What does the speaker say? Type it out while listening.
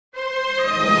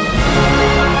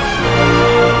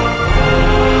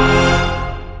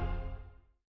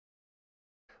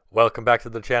Welcome back to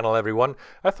the channel, everyone.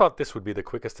 I thought this would be the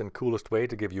quickest and coolest way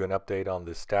to give you an update on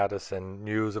the status and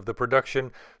news of the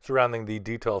production surrounding the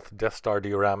DETOLF Death Star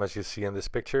dioramas you see in this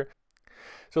picture.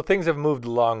 So things have moved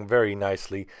along very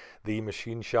nicely. The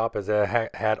machine shop has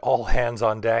had all hands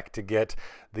on deck to get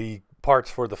the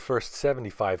parts for the first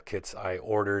 75 kits I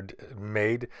ordered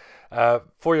made.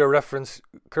 For your reference,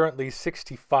 currently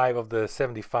 65 of the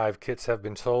 75 kits have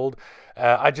been sold.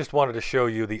 I just wanted to show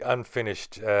you the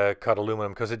unfinished cut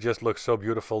aluminum because it just looks so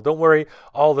beautiful. Don't worry,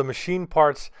 all the machine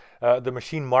parts, the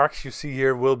machine marks you see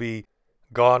here will be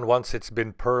gone once it's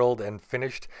been pearled and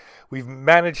finished. We've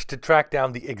managed to track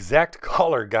down the exact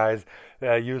color, guys,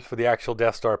 used for the actual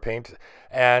Death Star paint,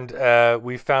 and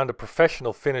we found a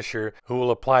professional finisher who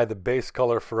will apply the base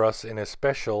color for us in a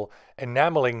special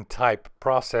enameling type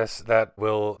process that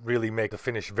will really make the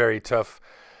finish very tough.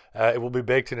 It will be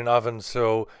baked in an oven,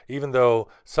 so even though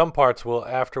some parts will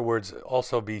afterwards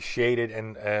also be shaded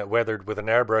and weathered with an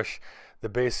airbrush, the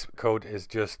base coat is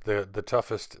just the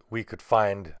toughest we could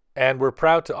find. And we're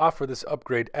proud to offer this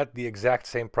upgrade at the exact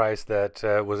same price that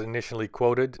was initially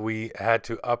quoted. We had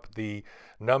to up the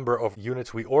number of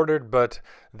units we ordered, but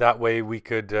that way we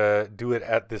could do it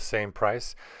at the same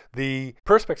price. The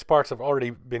Perspex parts have already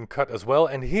been cut as well,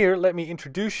 and here let me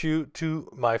introduce you to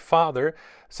my father.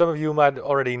 Some of you might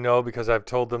already know because I've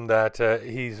told them that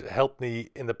he's helped me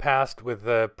in the past with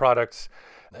products,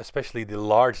 especially the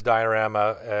large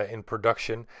diorama in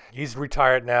production. He's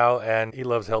retired now and he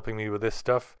loves helping me with this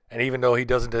stuff. And even though he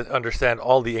doesn't understand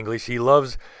all the English, he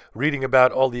loves reading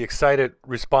about all the excited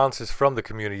responses from the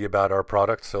community about our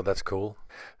products, so that's cool.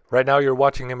 Right now you're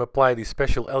watching him apply the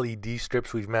special LED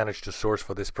strips we've managed to source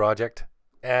for this project.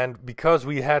 And because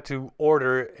we had to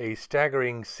order a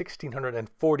staggering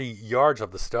 1,640 yards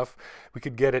of the stuff, we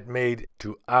could get it made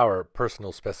to our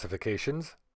personal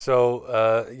specifications.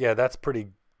 So yeah, that's pretty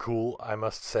cool, I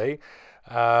must say.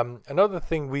 Another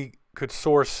thing we could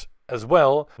source as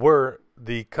well were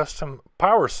the custom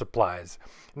power supplies.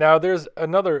 Now there's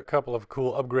another couple of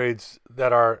cool upgrades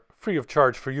that are free of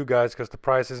charge for you guys because the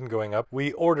price isn't going up.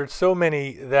 We ordered so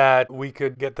many that we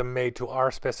could get them made to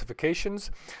our specifications.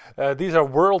 These are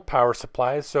world power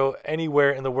supplies, so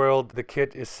anywhere in the world the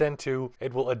kit is sent to,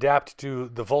 it will adapt to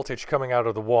the voltage coming out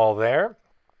of the wall there.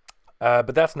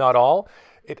 But that's not all.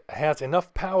 It has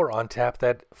enough power on tap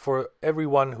that for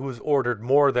everyone who's ordered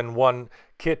more than one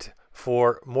kit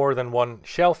for more than one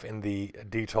shelf in the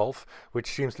DETOLF, which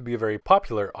seems to be a very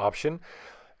popular option,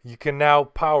 you can now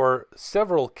power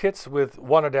several kits with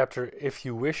one adapter if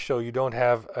you wish, so you don't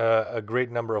have a great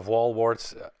number of wall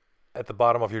warts at the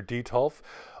bottom of your DETOLF.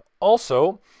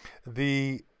 Also,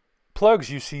 the plugs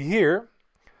you see here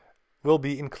will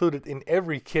be included in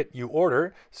every kit you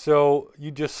order, so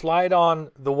you just slide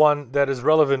on the one that is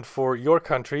relevant for your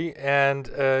country and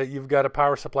you've got a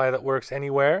power supply that works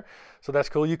anywhere, so that's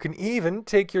cool. You can even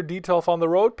take your DETOLF on the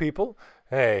road, people.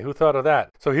 Hey, who thought of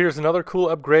that? So here's another cool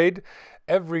upgrade.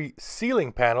 Every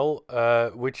ceiling panel,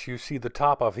 which you see the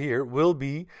top of here, will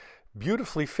be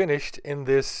beautifully finished in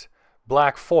this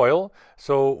black foil.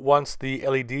 So once the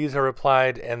LEDs are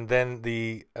applied and then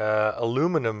the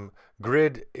aluminum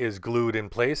grid is glued in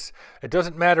place, it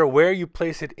doesn't matter where you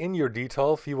place it in your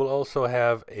DETOLF, you will also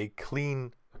have a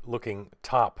clean looking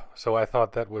top. So I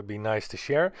thought that would be nice to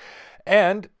share.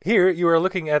 And here you are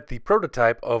looking at the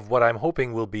prototype of what I'm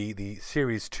hoping will be the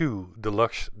Series 2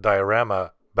 Deluxe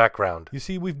Diorama background. You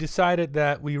see, we've decided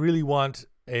that we really want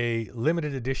a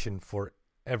limited edition for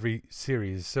every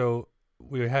series. So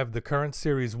we have the current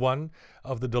Series 1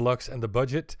 of the Deluxe and the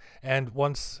Budget, and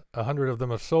once 100 of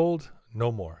them are sold,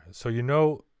 no more. So you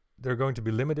know they're going to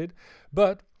be limited.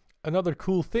 But another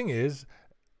cool thing is,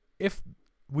 if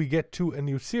we get to a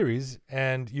new series,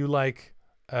 and you like,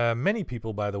 many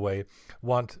people by the way,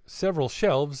 want several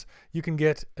shelves, you can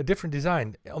get a different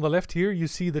design. On the left here you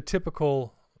see the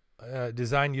typical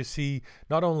design you see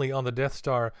not only on the Death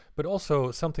Star, but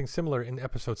also something similar in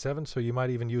Episode 7, so you might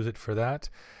even use it for that.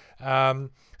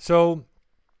 So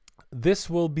this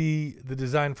will be the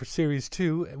design for Series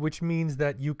 2, which means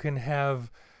that you can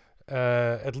have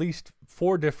at least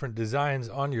 4 different designs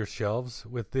on your shelves,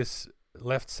 with this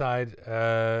left side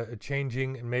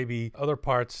changing and maybe other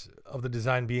parts of the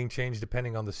design being changed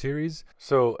depending on the series.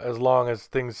 So as long as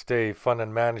things stay fun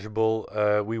and manageable,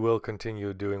 we will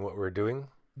continue doing what we're doing.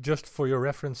 Just for your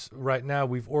reference, right now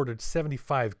we've ordered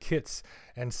 75 kits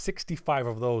and 65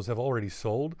 of those have already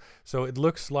sold. So it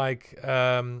looks like,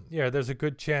 yeah, there's a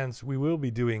good chance we will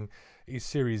be doing a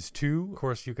Series 2. Of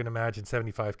course, you can imagine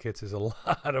 75 kits is a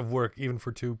lot of work, even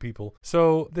for 2 people.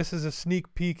 So this is a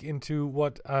sneak peek into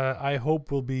what I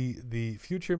hope will be the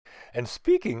future. And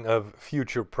speaking of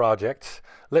future projects,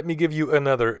 let me give you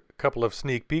another couple of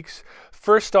sneak peeks.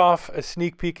 First off, a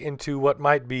sneak peek into what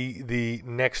might be the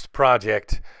next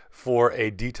project for a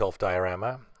DETOLF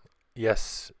diorama.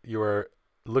 Yes, you're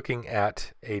looking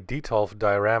at a DETOLF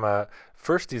diorama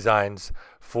first designs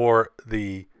for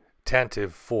the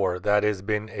Tantive 4. That has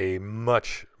been a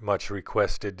much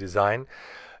requested design.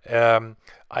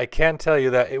 I can tell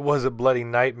you that it was a bloody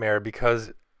nightmare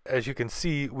because, as you can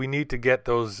see, we need to get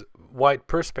those white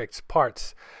perspex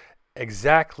parts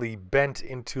exactly bent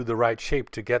into the right shape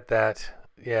to get that,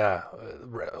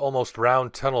 almost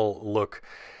round tunnel look.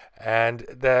 And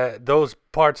those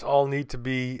parts all need to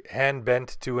be hand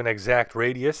bent to an exact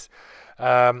radius.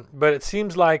 But it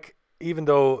seems like even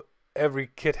though every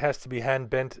kit has to be hand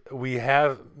bent, we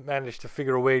have managed to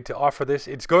figure a way to offer this.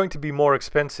 It's going to be more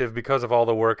expensive because of all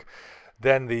the work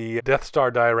than the Death Star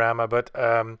diorama, but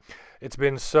it's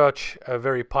been such a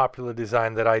very popular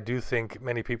design that I do think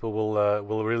many people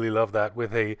will really love that,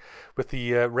 with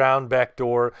the round back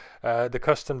door, the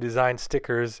custom design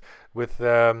stickers, with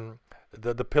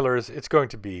the pillars. It's going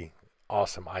to be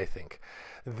awesome, I think.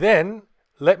 Then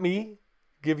let me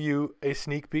give you a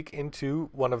sneak peek into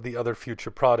one of the other future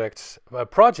projects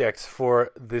for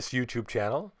this YouTube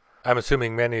channel. I'm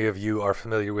assuming many of you are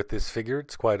familiar with this figure.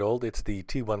 It's quite old. It's the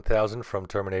T-1000 from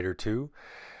Terminator 2.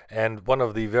 And one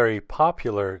of the very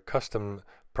popular custom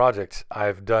projects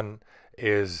I've done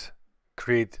is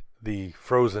create the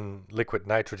frozen liquid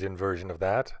nitrogen version of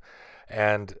that.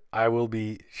 And I will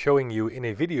be showing you in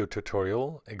a video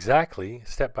tutorial exactly,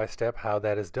 step by step, how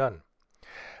that is done.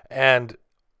 And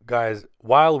guys,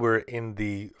 while we're in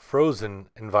the frozen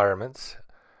environments,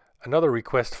 another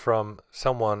request from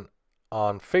someone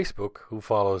on Facebook who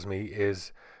follows me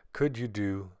is, could you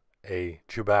do a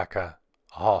Chewbacca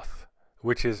Hoth,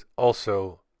 which is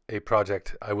also a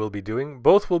project I will be doing.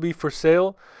 Both will be for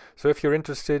sale, so if you're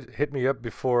interested, hit me up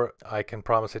before I can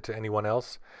promise it to anyone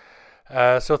else.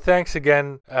 So thanks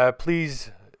again.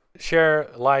 Please share,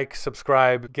 like,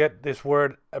 subscribe, get this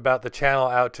word about the channel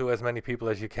out to as many people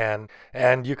as you can.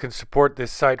 And you can support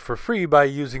this site for free by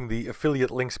using the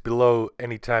affiliate links below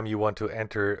anytime you want to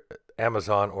enter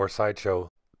Amazon or Sideshow.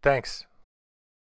 Thanks.